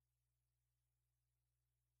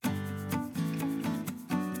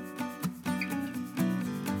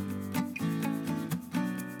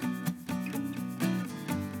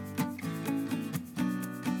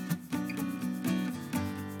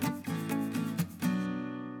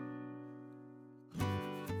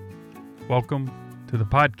Welcome to the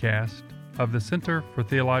podcast of the Center for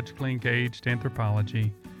Theologically Engaged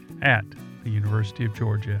Anthropology at the University of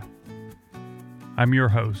Georgia. I'm your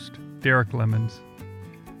host, Derek Lemons,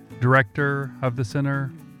 Director of the Center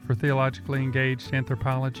for Theologically Engaged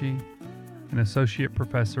Anthropology and Associate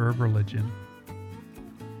Professor of Religion.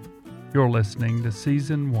 You're listening to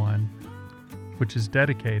Season 1, which is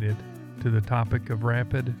dedicated to the topic of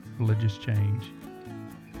rapid religious change.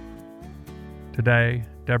 Today,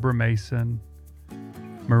 Deborah Mason,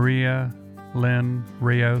 Maria Lynn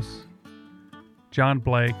Rios, John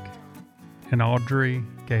Blake, and Audrey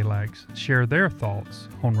Galax share their thoughts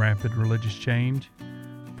on rapid religious change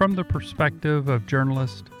from the perspective of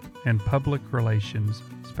journalist and public relations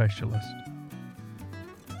specialist.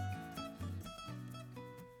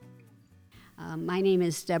 My name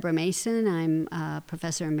is Deborah Mason. I'm a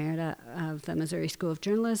professor emerita of the Missouri School of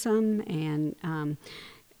Journalism and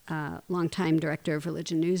longtime director of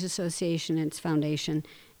Religion News Association and its foundation,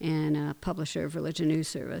 and a publisher of Religion News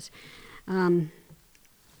Service.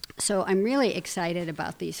 So I'm really excited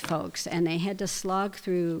about these folks, and they had to slog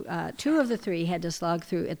through, two of the three had to slog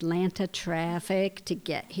through Atlanta traffic to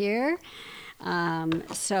get here.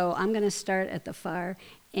 So I'm going to start at the far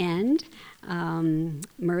end.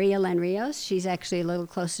 Maria Lynn Rios, she's actually a little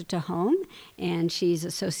closer to home, and she's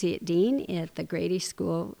Associate Dean at the Grady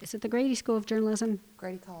School. Is it the Grady School of Journalism?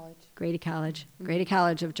 Grady College. Grady College. Grady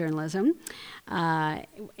College of Journalism.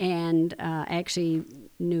 And actually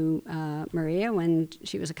knew Maria when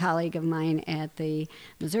she was a colleague of mine at the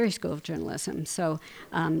Missouri School of Journalism. So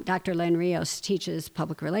Dr. Lynn Rios teaches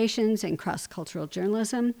public relations and cross-cultural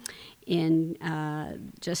journalism. In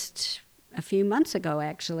just a few months ago,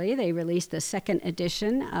 actually, they released the second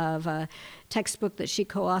edition of a textbook that she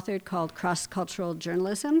co-authored called Cross-Cultural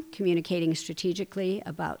Journalism, Communicating Strategically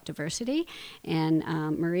About Diversity. And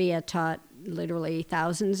Maria taught literally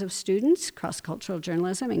thousands of students cross-cultural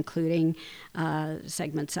journalism, including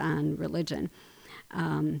segments on religion.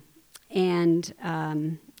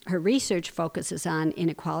 Her research focuses on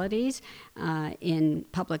inequalities in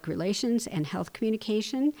public relations and health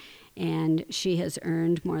communication, and she has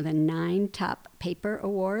earned more than 9 top paper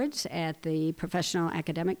awards at the professional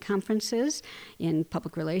academic conferences in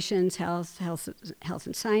public relations, health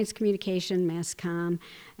and science communication, mass comm,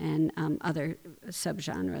 and other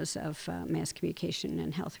subgenres of mass communication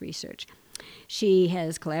and health research. She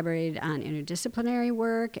has collaborated on interdisciplinary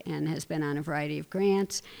work and has been on a variety of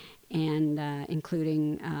grants, and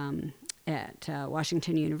including at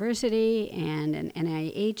Washington University and an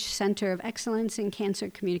NIH Center of Excellence in Cancer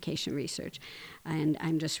Communication Research. And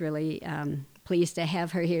I'm just really pleased to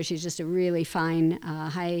have her here. She's just a really fine,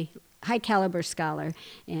 high caliber scholar,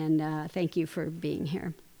 and thank you for being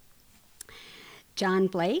here. John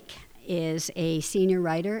Blake is a senior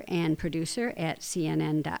writer and producer at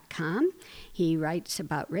CNN.com. He writes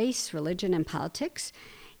about race, religion, and politics.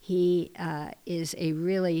 He is a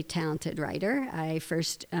really talented writer. I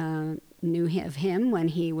first knew of him when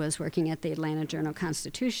he was working at the Atlanta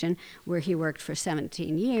Journal-Constitution, where he worked for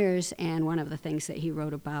 17 years, and one of the things that he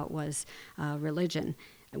wrote about was religion.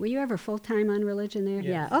 Were you ever full-time on religion there?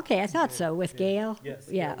 Yes. Yeah, okay, I thought so, with Gail? Yes.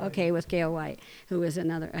 Yeah, okay, with Gail White, who is a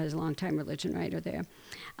longtime religion writer there.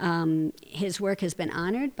 His work has been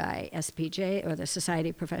honored by SPJ, or the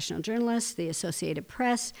Society of Professional Journalists, the Associated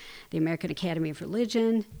Press, the American Academy of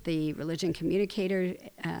Religion, the Religion Communicators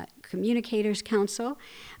Council,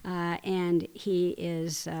 and he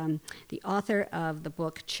is the author of the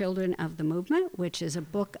book Children of the Movement, which is a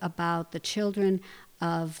book about the children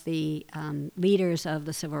of the leaders of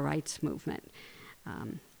the civil rights movement.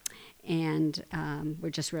 We're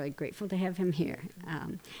just really grateful to have him here.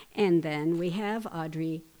 And then we have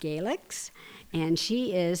Audrey Galax, and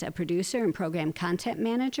she is a producer and program content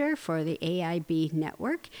manager for the AIB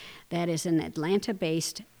Network. That is an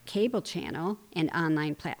Atlanta-based cable channel and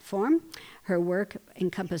online platform. Her work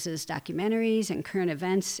encompasses documentaries and current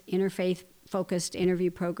events, interfaith-focused interview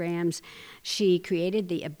programs. She created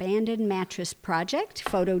the Abandoned Mattress Project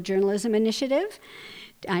photojournalism initiative.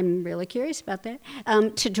 I'm really curious about that,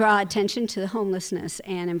 to draw attention to the homelessness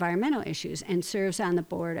and environmental issues, and serves on the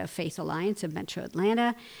board of Faith Alliance of Metro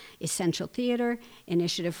Atlanta, Essential Theater,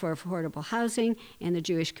 Initiative for Affordable Housing, and the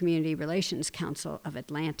Jewish Community Relations Council of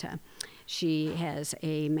Atlanta. She has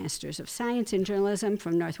a Master's of Science in Journalism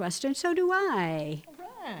from Northwestern. So do I. All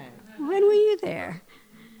right. When were you there?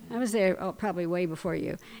 I was there probably way before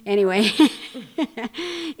you. Anyway,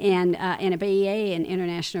 and a BA in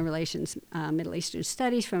International Relations, Middle Eastern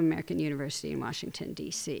Studies from American University in Washington,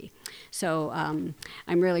 D.C. So I'm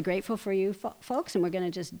really grateful for you folks, and we're going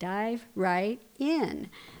to just dive right in.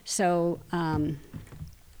 So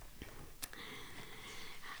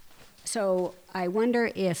So I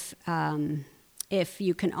wonder if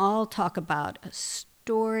you can all talk about a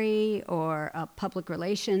story or a public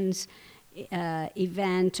relations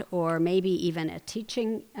event, or maybe even a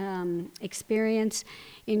teaching experience,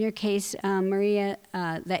 in your case, Maria,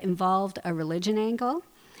 that involved a religion angle,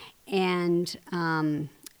 and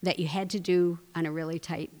that you had to do on a really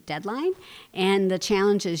tight deadline, and the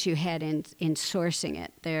challenges you had in sourcing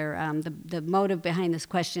it. The motive behind this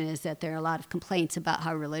question is that there are a lot of complaints about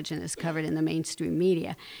how religion is covered in the mainstream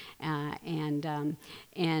media, and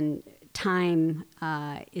time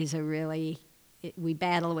is a really, we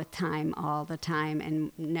battle with time all the time,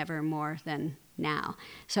 and never more than now.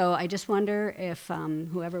 So I just wonder if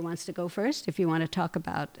whoever wants to go first, if you want to talk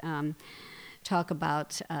about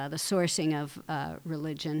the sourcing of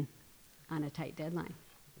religion on a tight deadline.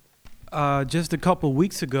 Just a couple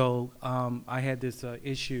weeks ago, I had this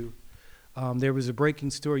issue. There was a breaking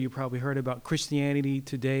story you probably heard about. Christianity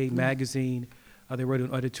Today magazine, they wrote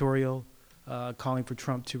an editorial calling for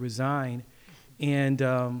Trump to resign. And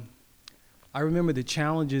I remember the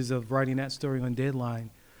challenges of writing that story on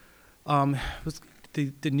deadline.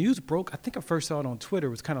 The news broke, I think I first saw it on Twitter.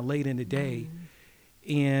 It was kind of late in the day.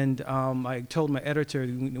 And I told my editor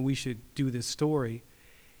we should do this story.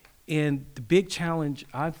 And the big challenge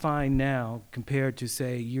I find now, compared to,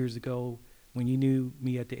 say, years ago when you knew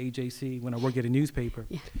me at the AJC, when I worked at a newspaper,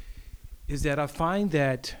 is that I find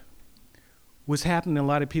that what's happening in a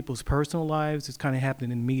lot of people's personal lives is kind of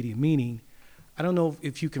happening in media. Meaning, I don't know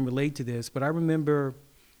if you can relate to this, but I remember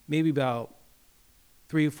maybe about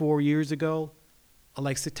 3 or 4 years ago,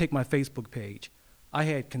 take my Facebook page. I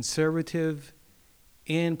had conservative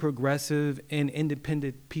and progressive and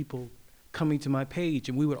independent people coming to my page,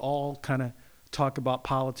 and we would all kind of talk about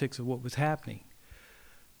politics of what was happening.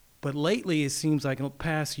 But lately, it seems like in the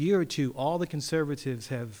past year or two, all the conservatives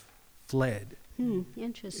have fled.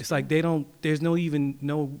 Interesting. It's like there's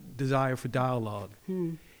no desire for dialogue.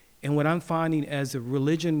 And what I'm finding as a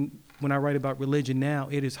religion, when I write about religion now,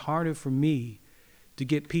 it is harder for me to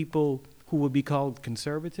get people who would be called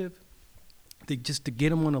conservative, just to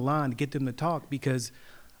get them on the line, to get them to talk, because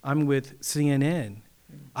I'm with CNN.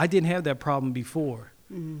 I didn't have that problem before.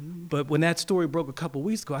 But when that story broke a couple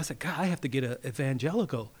weeks ago, I said, God, I have to get an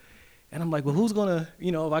evangelical. And I'm like, well, who's going to,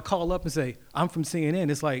 if I call up and say, I'm from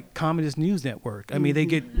CNN, it's like Communist News Network. I mean, they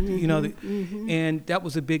get, and that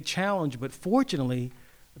was a big challenge. But fortunately,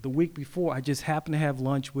 the week before, I just happened to have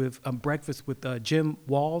lunch with, breakfast with Jim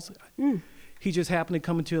Walls. He just happened to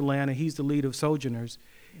come into Atlanta. He's the leader of Sojourners,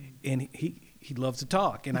 and he loves to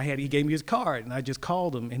talk. And he gave me his card, and I just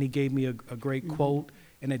called him, and he gave me a great quote,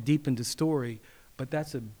 and it deepened the story. But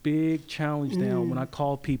that's a big challenge now when I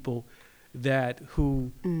call people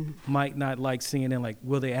who might not like CNN, like,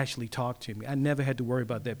 will they actually talk to me? I never had to worry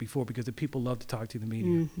about that before, because the people love to talk to the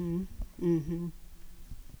media.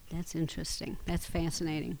 That's interesting. That's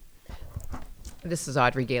fascinating. This is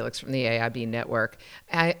Audrey Galix from the AIB Network.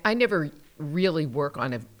 I never really work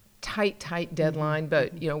on a tight deadline,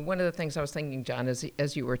 but one of the things I was thinking, John,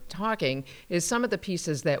 as you were talking, is some of the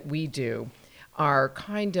pieces that we do are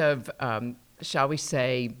kind of, shall we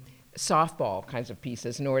say, softball kinds of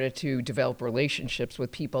pieces in order to develop relationships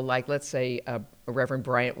with people like, let's say, Reverend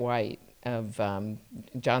Bryant White of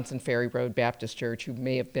Johnson Ferry Road Baptist Church, who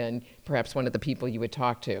may have been perhaps one of the people you would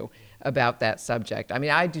talk to about that subject. I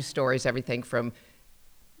mean, I do stories, everything from,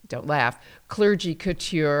 don't laugh, clergy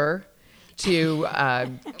couture to, I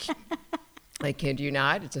kid you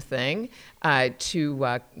not, it's a thing,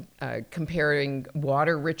 to comparing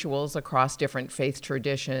water rituals across different faith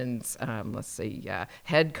traditions, let's see,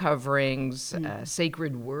 head coverings,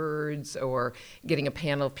 sacred words, or getting a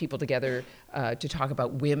panel of people together to talk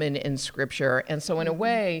about women in Scripture. And so in a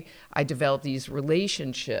way, I developed these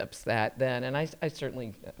relationships that then, and I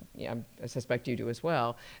certainly, I suspect you do as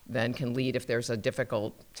well, then can lead if there's a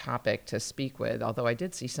difficult topic to speak with. Although I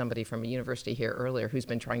did see somebody from a university here earlier who's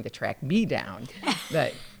been trying to track me down.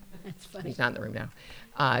 That That's funny. He's not in the room now.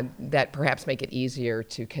 That perhaps make it easier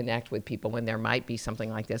to connect with people when there might be something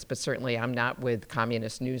like this. But certainly I'm not with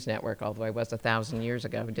Communist News Network, although I was 1,000 years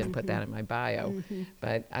ago. Didn't put that in my bio.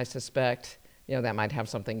 But I suspect that might have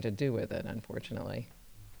something to do with it, unfortunately.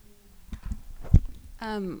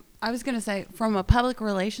 I was going to say, from a public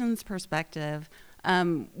relations perspective,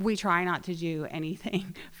 we try not to do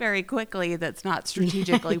anything very quickly that's not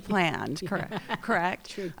strategically planned. Correct?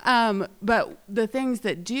 True. But the things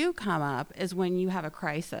that do come up is when you have a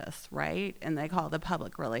crisis, right? And they call the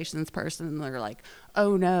public relations person, and they're like,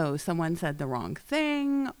 oh no, someone said the wrong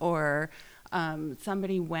thing, or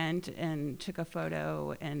somebody went and took a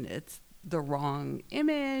photo and it's the wrong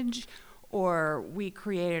image, or we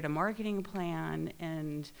created a marketing plan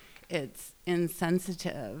and it's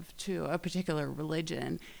insensitive to a particular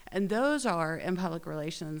religion. And those are, in public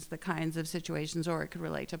relations, the kinds of situations, or it could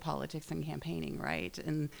relate to politics and campaigning, right?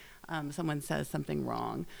 And someone says something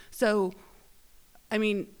wrong. So, I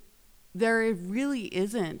mean, there really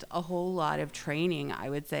isn't a whole lot of training, I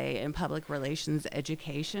would say, in public relations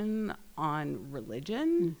education on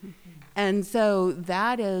religion. Mm-hmm. And so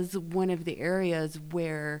that is one of the areas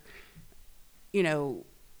where, you know,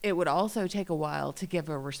 it would also take a while to give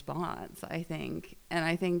a response, I think. And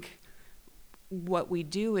I think what we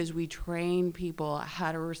do is we train people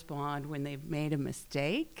how to respond when they've made a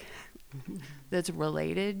mistake that's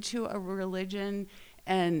related to a religion,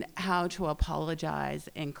 and how to apologize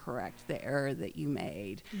and correct the error that you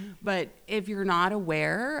made. Mm-hmm. But if you're not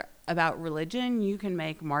aware about religion, you can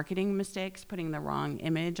make marketing mistakes, putting the wrong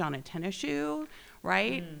image on a tennis shoe,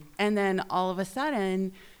 right? Mm. And then all of a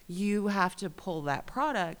sudden, you have to pull that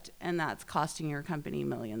product, and that's costing your company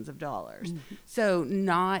millions of dollars. Mm-hmm. So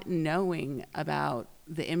not knowing about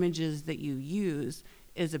the images that you use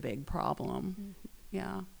is a big problem. Mm-hmm.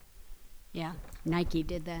 Yeah. Yeah, Nike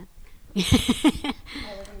did that.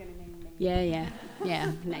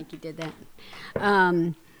 Yeah, Nike did that.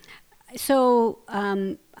 I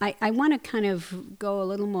want to kind of go a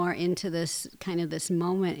little more into this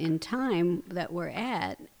moment in time that we're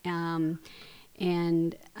at, and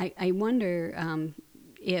I wonder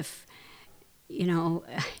if, you know,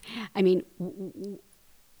 I mean,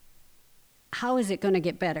 how is it going to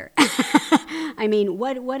get better? I mean,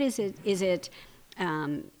 what is it?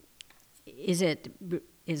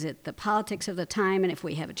 Is it the politics of the time, and if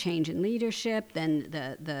we have a change in leadership, then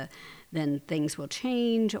then things will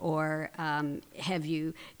change? Or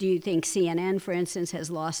do you think CNN, for instance, has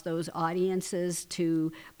lost those audiences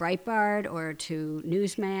to Breitbart or to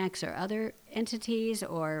Newsmax or other entities,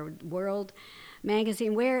 or World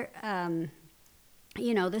Magazine, where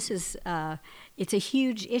you know, this is it's a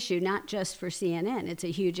huge issue, not just for CNN. It's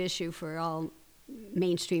a huge issue for all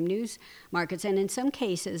mainstream news markets, and in some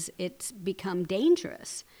cases it's become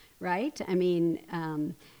dangerous, right? I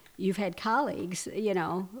mean, you've had colleagues, you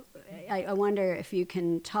know, I wonder if you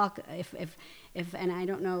can talk, if and I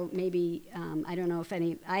don't know, maybe, I don't know if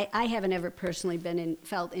I haven't ever personally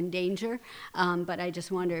felt in danger, but I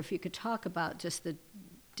just wonder if you could talk about just the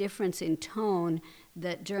difference in tone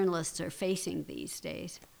that journalists are facing these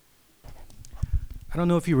days. I don't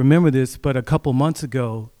know if you remember this, but a couple months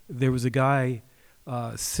ago, there was a guy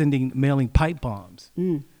mailing pipe bombs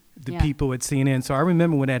to people at CNN. So I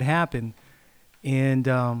remember when that happened. And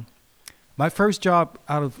my first job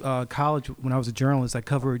out of college, when I was a journalist, I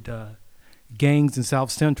covered gangs in South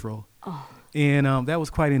Central. Oh. And that was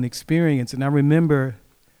quite an experience. And I remember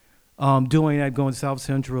doing that, going to South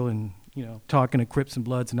Central and, you know, talking to Crips and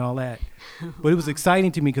Bloods and all that. But it was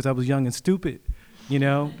exciting to me because I was young and stupid, you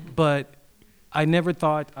know. But I never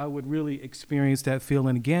thought I would really experience that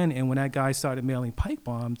feeling again. And when that guy started mailing pipe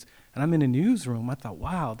bombs, and I'm in the newsroom, I thought,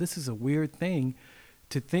 wow, this is a weird thing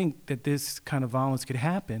to think that this kind of violence could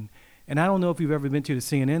happen. And I don't know if you've ever been to the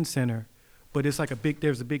CNN Center, but it's like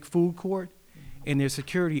there's a big food court, and there's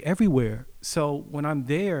security everywhere. So when I'm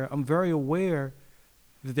there, I'm very aware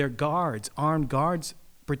that there are armed guards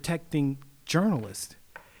protecting journalists.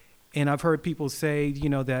 And I've heard people say, you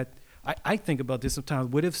know, that I think about this sometimes.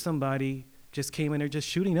 What if somebody just came in there just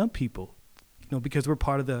shooting up people, you know, because we're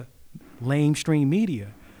part of the lamestream media?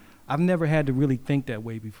 I've never had to really think that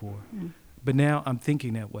way before, but now I'm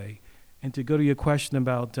thinking that way. And to go to your question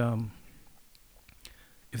about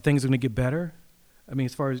if things are going to get better, I mean,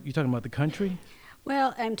 as far as you're talking about the country?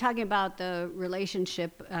 Well, I'm talking about the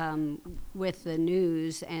relationship with the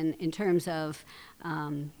news, and in terms of,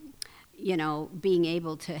 you know, being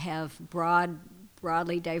able to have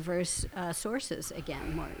broadly diverse sources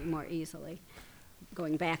again more easily,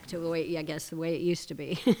 going back to the way it used to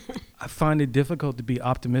be. I find it difficult to be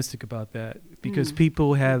optimistic about that because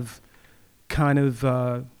people have kind of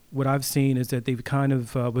what I've seen is that they've kind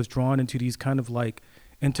of was drawn into these kind of like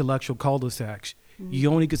intellectual cul-de-sacs.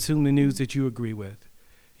 You only consume the news that you agree with.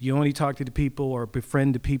 You only talk to the people or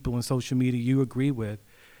befriend the people on social media you agree with.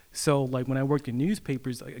 So like when I worked in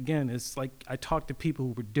newspapers, again, it's like I talked to people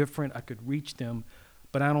who were different. I could reach them,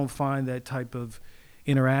 but I don't find that type of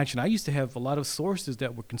interaction. I used to have a lot of sources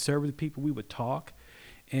that were conservative people. We would talk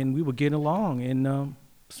and we would get along, and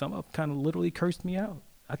some of them kind of literally cursed me out.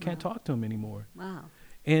 I can't talk to them anymore. Wow.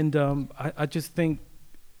 And I just think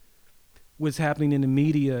what's happening in the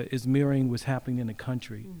media is mirroring what's happening in the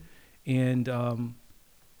country. And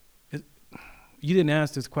you didn't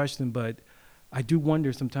ask this question, but I do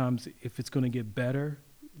wonder sometimes if it's going to get better,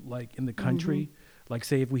 like in the country. Like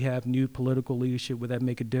say if we have new political leadership, would that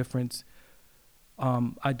make a difference?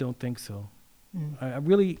 I don't think so. I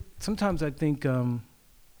really, sometimes I think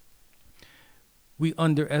we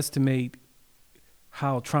underestimate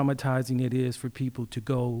how traumatizing it is for people to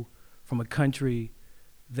go from a country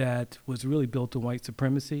that was really built on white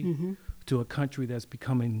supremacy to a country that's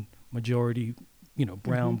becoming majority,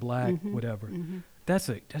 brown, black, whatever. That's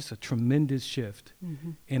a tremendous shift.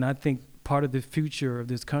 And I think part of the future of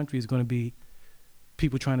this country is going to be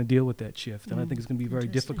people trying to deal with that shift. And I think it's going to be very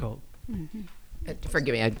difficult.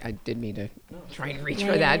 Forgive me, I did mean to try and reach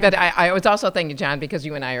for that. But I was also thinking, John, because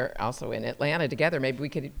you and I are also in Atlanta together, maybe we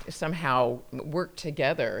could somehow work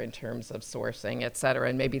together in terms of sourcing, et cetera.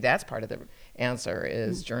 And maybe that's part of the answer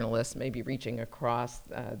is journalists maybe reaching across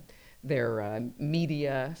their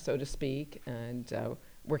media, so to speak, and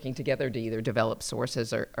working together to either develop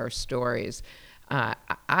sources or stories.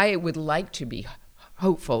 I would like to be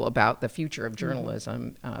hopeful about the future of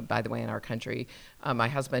journalism, by the way, in our country. My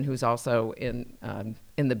husband, who's also in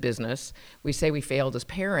the business, we say we failed as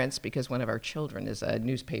parents because one of our children is a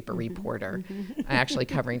newspaper reporter, actually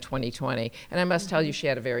covering 2020. And I must tell you, she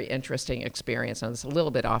had a very interesting experience. And it's a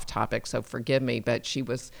little bit off topic, so forgive me, but she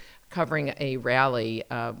was covering a rally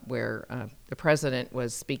where the president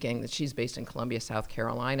was speaking. She's based in Columbia, South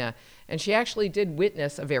Carolina. And she actually did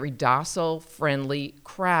witness a very docile, friendly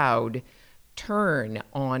crowd turn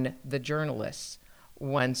on the journalists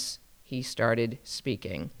once he started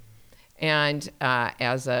speaking. And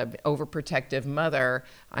as an overprotective mother,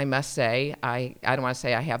 I must say, I don't want to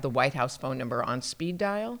say I have the White House phone number on speed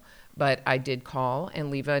dial, but I did call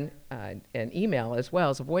and leave an email as well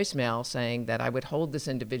as a voicemail saying that I would hold this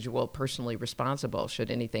individual personally responsible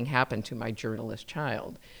should anything happen to my journalist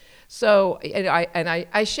child. So, and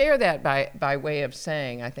I share that by way of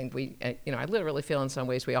saying, I think I literally feel in some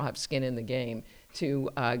ways we all have skin in the game to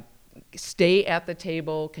stay at the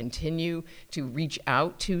table, continue to reach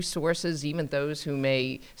out to sources, even those who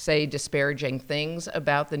may say disparaging things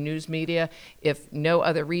about the news media, if no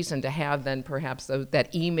other reason to have than perhaps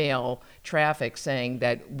that email traffic saying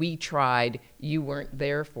that we tried, you weren't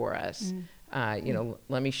there for us.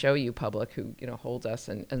 Let me show you, public, who holds us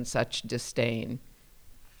in such disdain.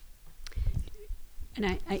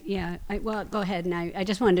 And well, go ahead. And I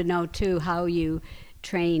just wanted to know, too, how you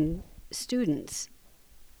train students.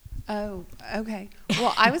 Oh, okay.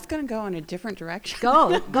 Well, I was going to go in a different direction.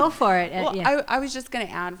 Go for it. Well, I was just going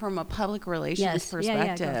to add from a public relations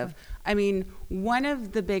perspective. I mean, one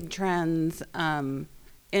of the big trends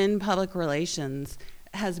in public relations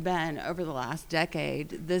has been, over the last decade,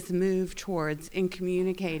 this move towards, in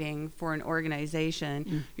communicating for an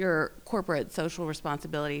organization, your corporate social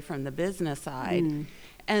responsibility from the business side.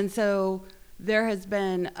 And so there has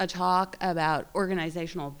been a talk about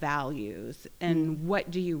organizational values and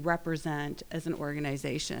what do you represent as an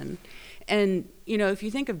organization. And, if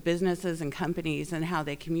you think of businesses and companies and how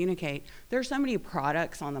they communicate, there are so many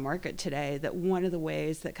products on the market today that one of the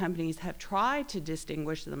ways that companies have tried to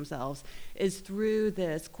distinguish themselves is through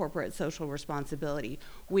this corporate social responsibility.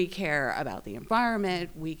 We care about the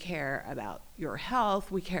environment, we care about your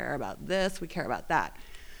health, we care about this, we care about that.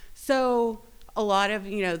 So a lot of,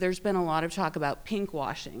 there's been a lot of talk about pink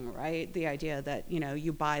washing, right? The idea that,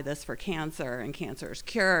 you buy this for cancer and cancer is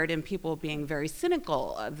cured, and people being very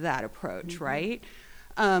cynical of that approach, right?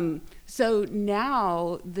 So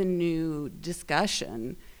now the new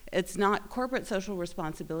discussion, it's not corporate social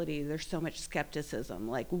responsibility. There's so much skepticism.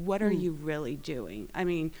 Like, what are you really doing? I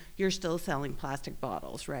mean, you're still selling plastic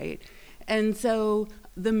bottles, right? And so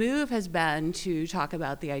the move has been to talk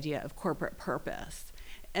about the idea of corporate purpose.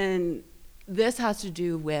 And this has to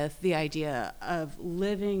do with the idea of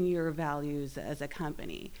living your values as a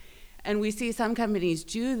company. And we see some companies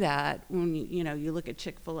do that when, you look at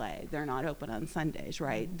Chick-fil-A. They're not open on Sundays,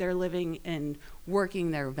 right? They're living and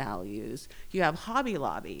working their values. You have Hobby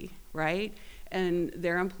Lobby, right? And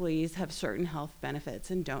their employees have certain health benefits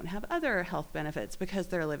and don't have other health benefits because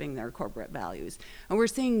they're living their corporate values. And we're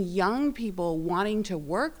seeing young people wanting to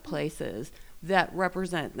work places that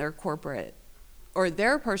represent their corporate or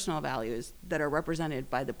their personal values that are represented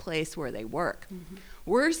by the place where they work.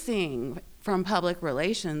 We're seeing from public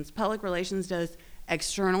relations does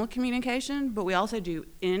external communication, but we also do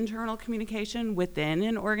internal communication within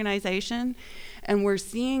an organization. And we're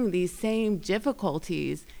seeing these same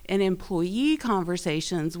difficulties in employee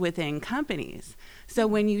conversations within companies. So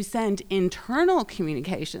when you send internal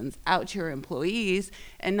communications out to your employees,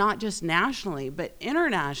 and not just nationally, but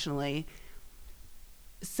internationally,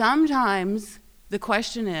 sometimes the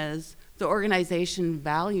question is, the organization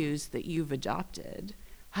values that you've adopted,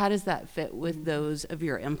 how does that fit with those of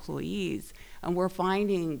your employees? And we're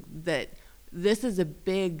finding that this is a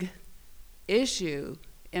big issue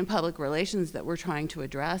in public relations that we're trying to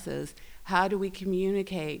address is how do we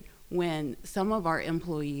communicate when some of our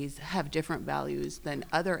employees have different values than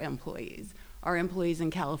other employees? Our employees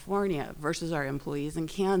in California versus our employees in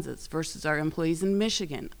Kansas versus our employees in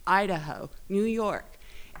Michigan, Idaho, New York.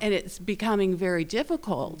 And it's becoming very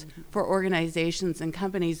difficult for organizations and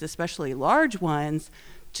companies, especially large ones,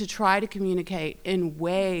 to try to communicate in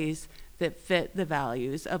ways that fit the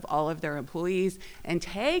values of all of their employees and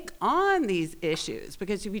take on these issues.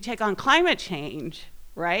 Because if you take on climate change,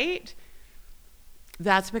 right,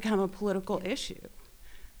 that's become a political issue.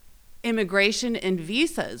 Immigration and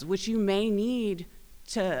visas, which you may need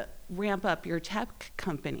to ramp up your tech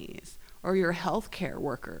companies or your healthcare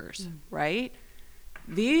workers, right?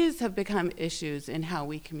 These have become issues in how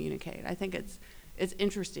we communicate. I think it's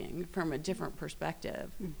interesting from a different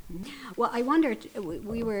perspective. Well, I wondered,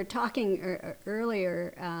 we were talking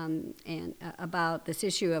earlier about this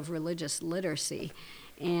issue of religious literacy,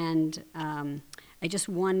 and I just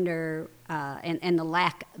wonder, and the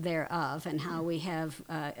lack thereof, and how we have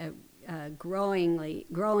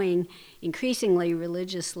growing, increasingly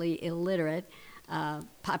religiously illiterate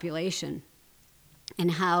population,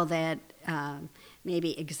 and how that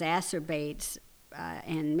maybe exacerbates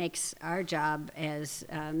and makes our job as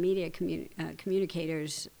media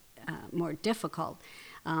communicators more difficult.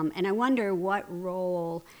 And I wonder what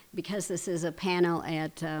role, because this is a panel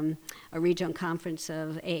at a regional conference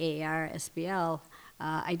of AAR-SBL,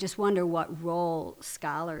 I just wonder what role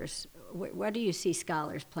scholars, what do you see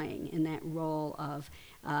scholars playing in that role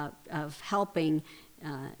of helping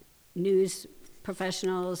news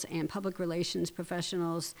professionals and public relations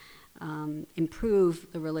professionals improve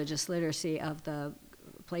the religious literacy of the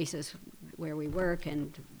places where we work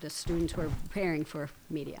and the students we're preparing for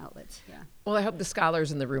media outlets. Yeah. Well, I hope the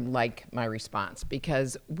scholars in the room like my response,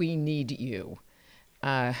 because we need you.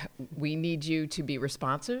 We need you to be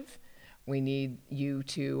responsive. We need you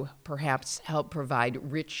to perhaps help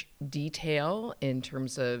provide rich detail in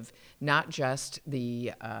terms of not just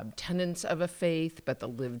the tenets of a faith, but the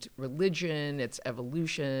lived religion, its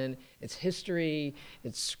evolution, its history,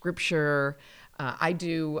 its scripture. I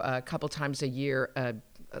do a couple times a year,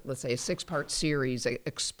 let's say a 6-part series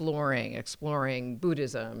exploring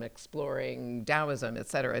Buddhism, exploring Taoism, et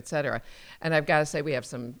cetera, et cetera. And I've got to say we have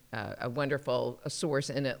a wonderful source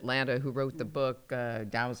in Atlanta who wrote the book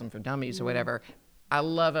Taoism for Dummies or whatever. I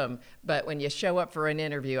love them, but when you show up for an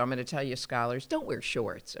interview, I'm going to tell you, scholars, don't wear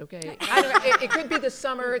shorts, okay? It could be the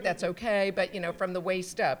summer, that's okay, but from the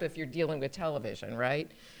waist up if you're dealing with television, right?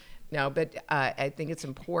 No, but I think it's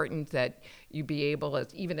important that you be able,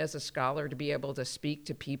 even as a scholar, to be able to speak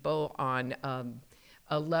to people on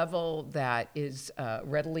a level that is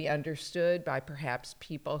readily understood by perhaps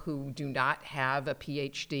people who do not have a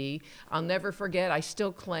PhD. I'll never forget, I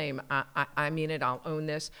still claim, I mean it, I'll own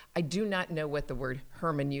this, I do not know what the word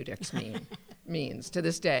hermeneutics means to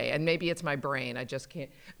this day, and maybe it's my brain, I just can't.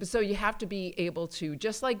 So you have to be able to,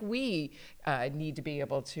 just like we need to be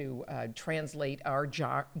able to translate our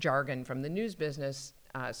jargon from the news business,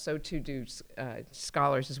 so too do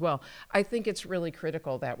scholars as well. I think it's really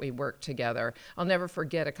critical that we work together. I'll never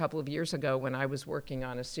forget a couple of years ago when I was working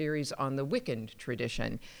on a series on the Wiccan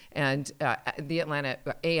tradition, and the Atlanta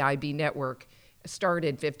AIB network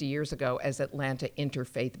started 50 years ago as Atlanta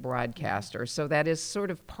Interfaith Broadcaster. So that is sort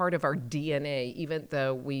of part of our DNA, even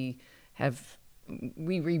though we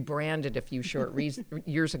rebranded a few short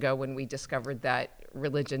years ago when we discovered that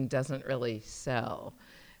religion doesn't really sell.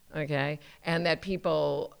 Okay, and that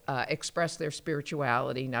people express their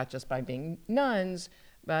spirituality not just by being nuns,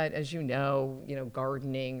 but as you know,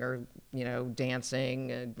 gardening or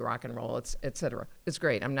dancing, rock and roll, et cetera. It's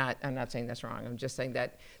great. I'm not saying that's wrong. I'm just saying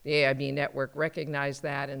that the AIB network recognized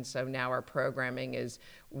that, and so now our programming is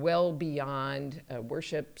well beyond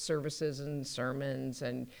worship services and sermons,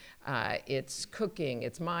 and it's cooking,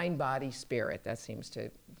 it's mind, body, spirit. That seems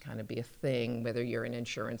to kind of be a thing, whether you're an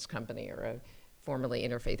insurance company or a formerly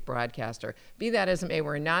interfaith broadcaster. Be that as it may,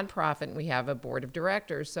 we're a nonprofit and we have a board of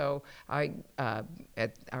directors. So I,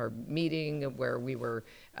 at our meeting where we were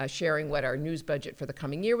sharing what our news budget for the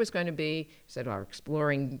coming year was going to be, said our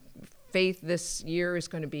exploring faith this year is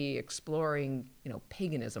going to be exploring,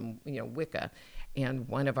 paganism, Wicca. And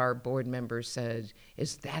one of our board members said,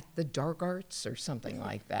 "Is that the dark arts or something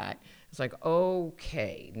like that?" It's like,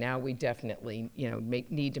 okay, now we definitely,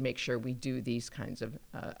 need to make sure we do these kinds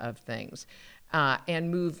of things,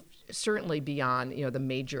 and move certainly beyond, the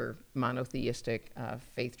major monotheistic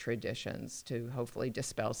faith traditions to hopefully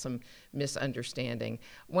dispel some misunderstanding.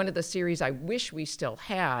 One of the series I wish we still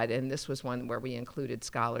had, and this was one where we included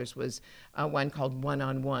scholars, was one called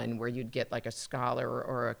One-on-One, where you'd get like a scholar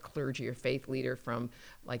or a clergy or faith leader from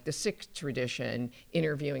like the Sikh tradition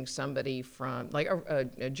interviewing somebody from like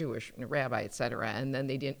a Jewish rabbi, et cetera, and then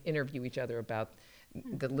they'd interview each other about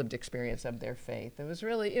the lived experience of their faith. It was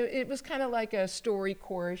really, it was kind of like a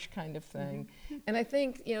StoryCorps kind of thing. And I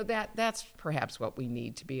think, that's perhaps what we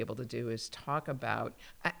need to be able to do is talk about,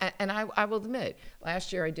 and I will admit,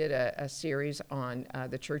 last year I did a series on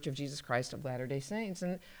the Church of Jesus Christ of Latter-day Saints,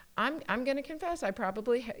 and I'm going to confess, I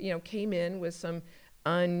probably, came in with some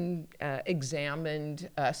unexamined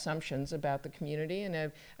assumptions about the community,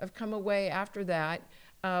 and I've come away after that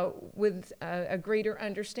with a greater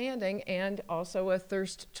understanding and also a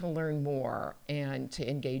thirst to learn more and to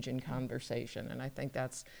engage in conversation. And I think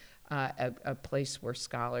that's a place where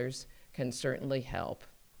scholars can certainly help.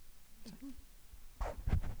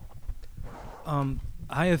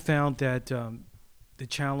 I have found that the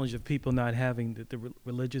challenge of people not having the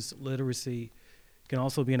religious literacy can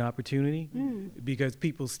also be an opportunity because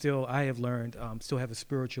people still, I have learned, still have a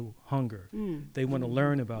spiritual hunger. They want to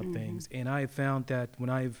learn about things. And I have found that when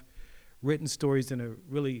I've written stories in a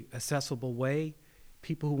really accessible way,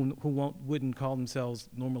 people who wouldn't call themselves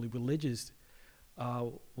normally religious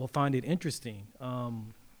will find it interesting.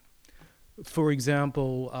 For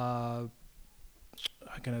example, how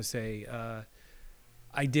can I say,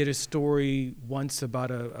 I did a story once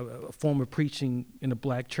about a form of preaching in a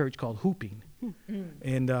black church called hooping.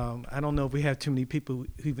 And I don't know if we have too many people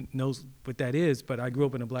who even knows what that is, but I grew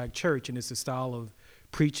up in a black church, and it's a style of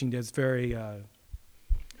preaching that's very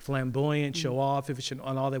flamboyant, show off, and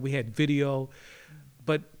all that. We had video,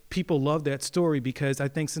 but people love that story because I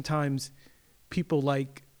think sometimes people feel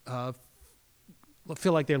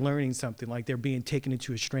like they're learning something, like they're being taken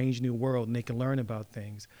into a strange new world, and they can learn about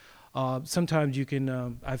things. Sometimes you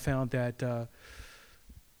can, I found that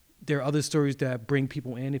there are other stories that bring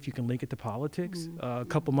people in if you can link it to politics. A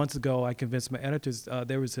couple months ago, I convinced my editors,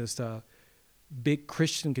 there was this big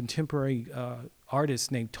Christian contemporary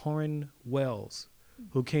artist named Torrin Wells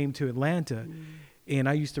who came to Atlanta. And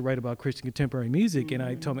I used to write about Christian contemporary music. And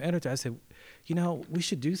I told my editor, I said, we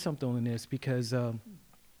should do something on this because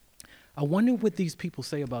I wonder what these people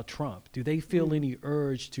say about Trump. Do they feel any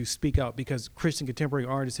urge to speak out? Because Christian contemporary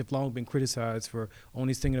artists have long been criticized for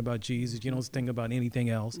only singing about Jesus. You don't sing about anything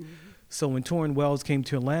else. So when Torrin Wells came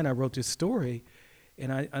to Atlanta, I wrote this story,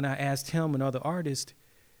 and I asked him and other artists,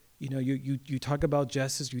 you talk about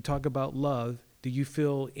justice, you talk about love. Do you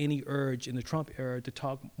feel any urge in the Trump era to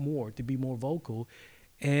talk more, to be more vocal?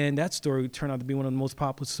 And that story turned out to be one of the most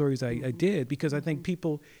popular stories I did, because I think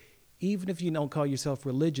people, even if you don't call yourself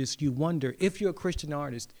religious, you wonder, if you're a Christian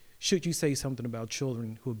artist, should you say something about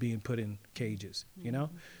children who are being put in cages,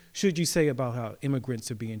 Should you say about how immigrants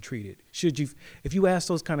are being treated? If you ask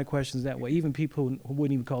those kind of questions that way, even people who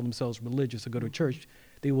wouldn't even call themselves religious or go to church,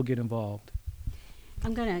 they will get involved.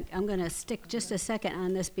 I'm gonna stick just a second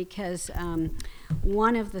on this because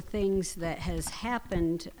one of the things that has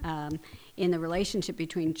happened in the relationship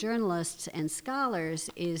between journalists and scholars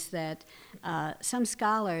is that some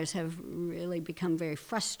scholars have really become very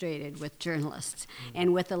frustrated with journalists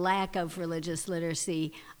and with the lack of religious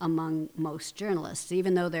literacy among most journalists,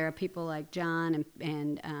 even though there are people like John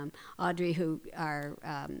and Audrey who are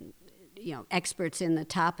experts in the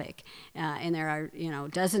topic, and there are,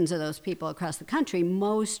 dozens of those people across the country.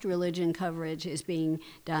 Most religion coverage is being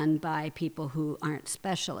done by people who aren't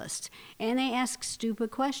specialists, and they ask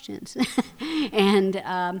stupid questions. and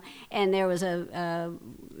there was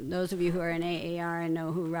those of you who are in AAR and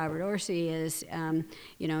know who Robert Orsi is,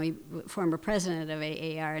 he former president of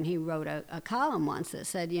AAR, and he wrote a column once that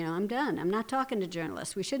said, I'm done. I'm not talking to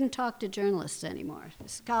journalists. We shouldn't talk to journalists anymore.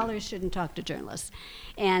 Scholars shouldn't talk to journalists.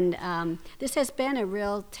 And this has been a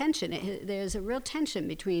real tension. There's a real tension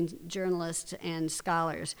between journalists and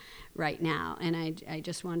scholars right now, and I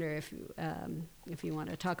just wonder if you want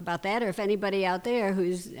to talk about that, or if anybody out there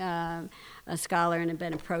who's a scholar and had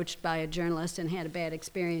been approached by a journalist and had a bad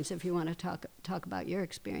experience, if you want to talk about your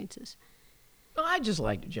experiences. Well, I'd just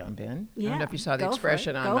like to jump in. Yeah, I don't know if you saw the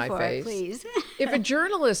expression on my face. Go for it, please. If a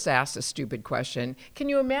journalist asks a stupid question, can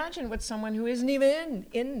you imagine what someone who isn't even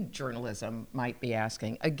in journalism might be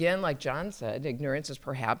asking? Again, like John said, ignorance is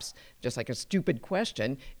perhaps, just like a stupid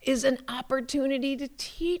question, is an opportunity to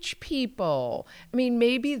teach people. I mean,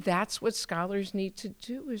 maybe that's what scholars need to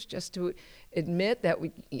do, is just to admit that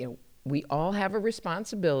we all have a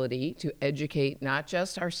responsibility to educate not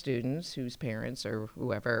just our students whose parents or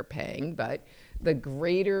whoever are paying, but the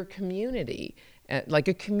greater community, like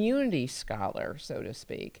a community scholar, so to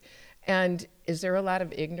speak. And is there a lot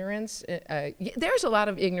of ignorance? There's a lot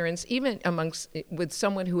of ignorance, even with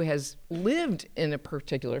someone who has lived in a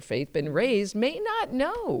particular faith, been raised, may not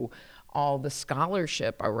know all the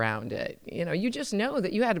scholarship around it. You just know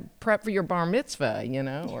that you had to prep for your bar mitzvah,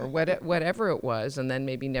 or whatever it was, and then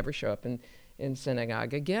maybe never show up in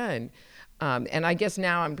synagogue again. And I guess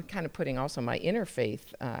now I'm kind of putting also my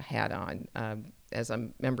interfaith hat on as a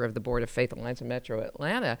member of the board of Faith Alliance of Metro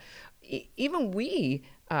Atlanta. Even we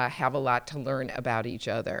have a lot to learn about each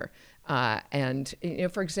other. And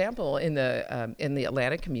for example, in the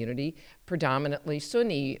Atlanta community, predominantly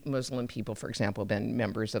Sunni Muslim people, for example, have been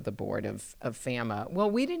members of the board of FAMA.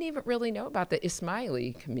 Well, we didn't even really know about the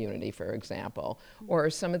Ismaili community, for example, or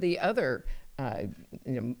some of the other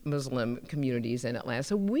Muslim communities in Atlanta.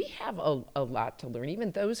 So we have a lot to learn,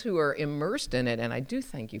 even those who are immersed in it. And I do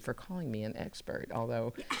thank you for calling me an expert,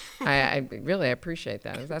 although I really appreciate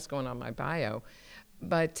that. That's going on my bio.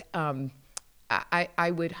 But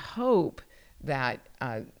I would hope that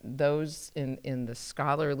those in the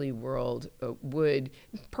scholarly world would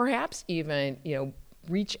perhaps even,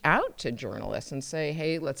 reach out to journalists and say,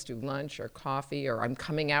 hey, let's do lunch or coffee, or I'm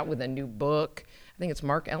coming out with a new book. I think it's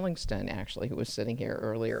Mark Ellingston, actually, who was sitting here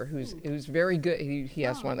earlier, who's very good. He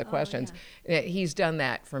asked one of the questions. Yeah. He's done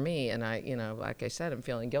that for me, and I, like I said, I'm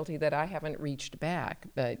feeling guilty that I haven't reached back.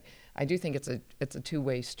 But I do think it's a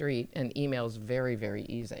two-way street, and email is very, very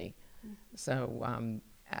easy. So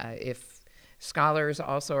if scholars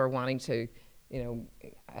also are wanting to,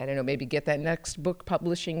 I don't know, maybe get that next book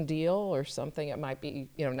publishing deal or something, it might be,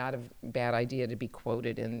 not a bad idea to be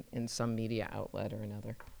quoted in some media outlet or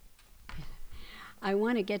another. I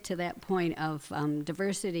want to get to that point of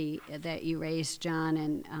diversity that you raised, John,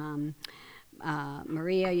 and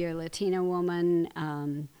Maria, you're a Latina woman,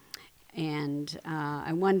 and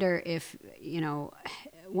I wonder if,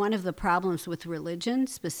 one of the problems with religion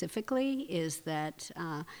specifically is that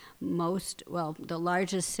the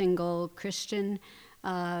largest single Christian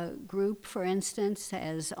group, for instance,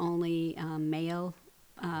 has only male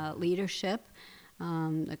leadership.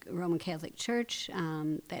 The Roman Catholic Church,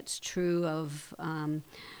 that's true of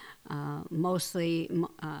mostly,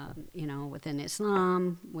 within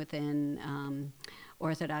Islam, within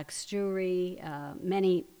Orthodox Jewry,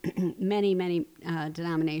 many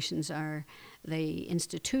denominations the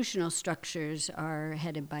institutional structures are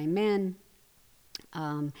headed by men.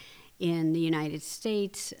 In the United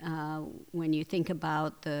States, when you think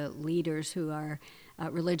about the leaders who are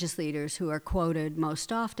religious leaders who are quoted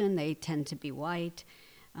most often, they tend to be white.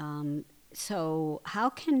 So how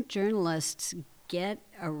can journalists get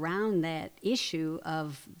around that issue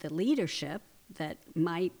of the leadership that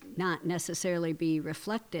might not necessarily be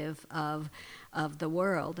reflective of the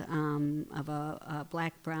world, of a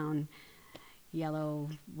black, brown, yellow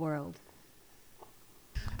world?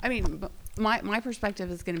 I mean, my perspective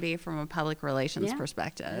is going to be from a public relations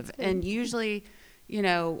perspective. And usually,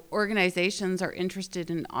 organizations are interested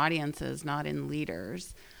in audiences, not in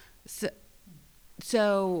leaders.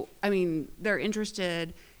 So I mean, they're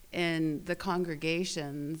interested in the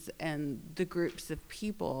congregations and the groups of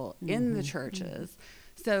people in the churches.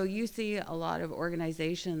 So you see a lot of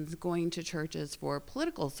organizations going to churches for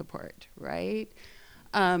political support, right?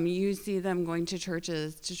 You see them going to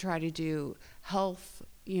churches to try to do health,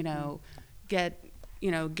 get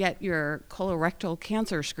your colorectal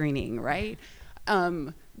cancer screening, right?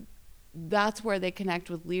 That's where they connect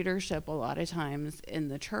with leadership a lot of times in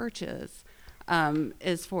the churches,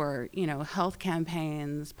 is for, health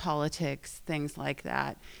campaigns, politics, things like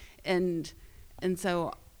that. And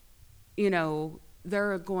so,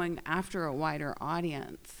 they're going after a wider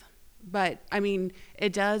audience. But I mean,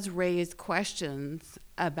 it does raise questions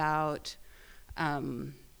about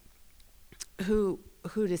who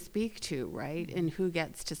to speak to, right? And who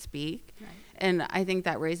gets to speak. Right. And I think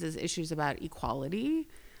that raises issues about equality.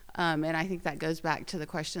 And I think that goes back to the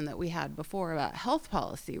question that we had before about health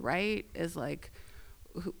policy, right? Is like,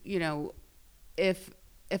 if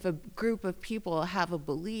a group of people have a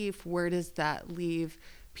belief, where does that leave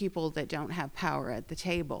people that don't have power at the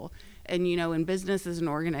table? And, in businesses and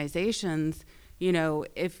organizations,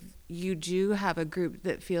 if you do have a group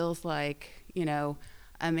that feels like,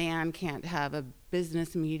 a man can't have a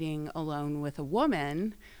business meeting alone with a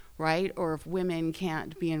woman, right? Or if women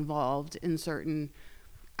can't be involved in certain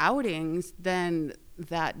outings, then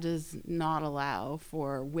that does not allow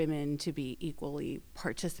for women to be equally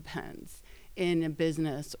participants in a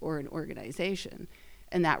business or an organization.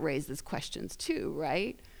 And that raises questions too,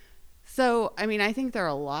 right? So, I mean, I think there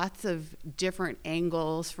are lots of different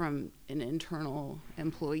angles from an internal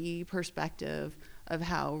employee perspective of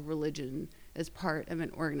how religion is part of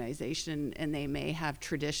an organization, and they may have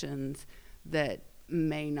traditions that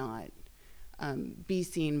may not be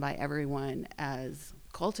seen by everyone as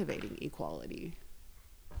cultivating equality.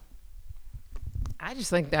 I just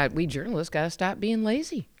think that we journalists got to stop being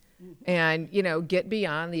lazy and, get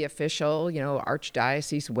beyond the official,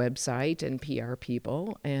 archdiocese website and PR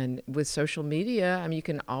people. And with social media, I mean, you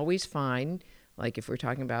can always find, like if we're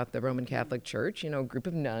talking about the Roman Catholic Church, a group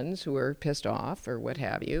of nuns who are pissed off or what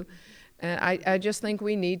have you. And I just think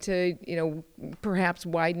we need to, perhaps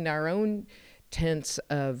widen our own tents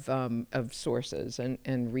of sources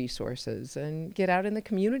and resources and get out in the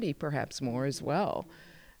community perhaps more as well.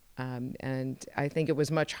 And I think it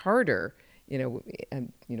was much harder,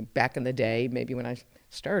 back in the day, maybe when I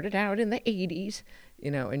started out in the 80s,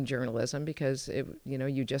 in journalism, because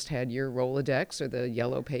you just had your Rolodex or the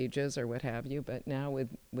yellow pages or what have you. But now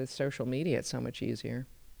with social media, it's so much easier.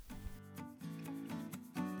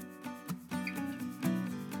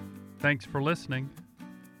 Thanks for listening.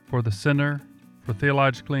 For the Center for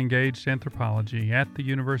Theologically Engaged Anthropology at the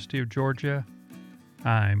University of Georgia,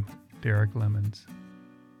 I'm Derek Lemons.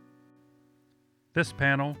 This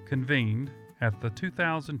panel convened at the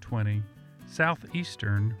 2020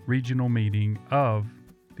 Southeastern Regional Meeting of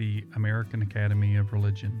the American Academy of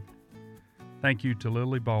Religion. Thank you to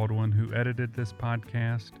Lily Baldwin, who edited this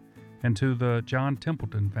podcast, and to the John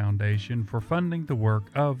Templeton Foundation for funding the work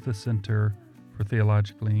of the Center for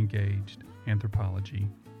Theologically Engaged Anthropology.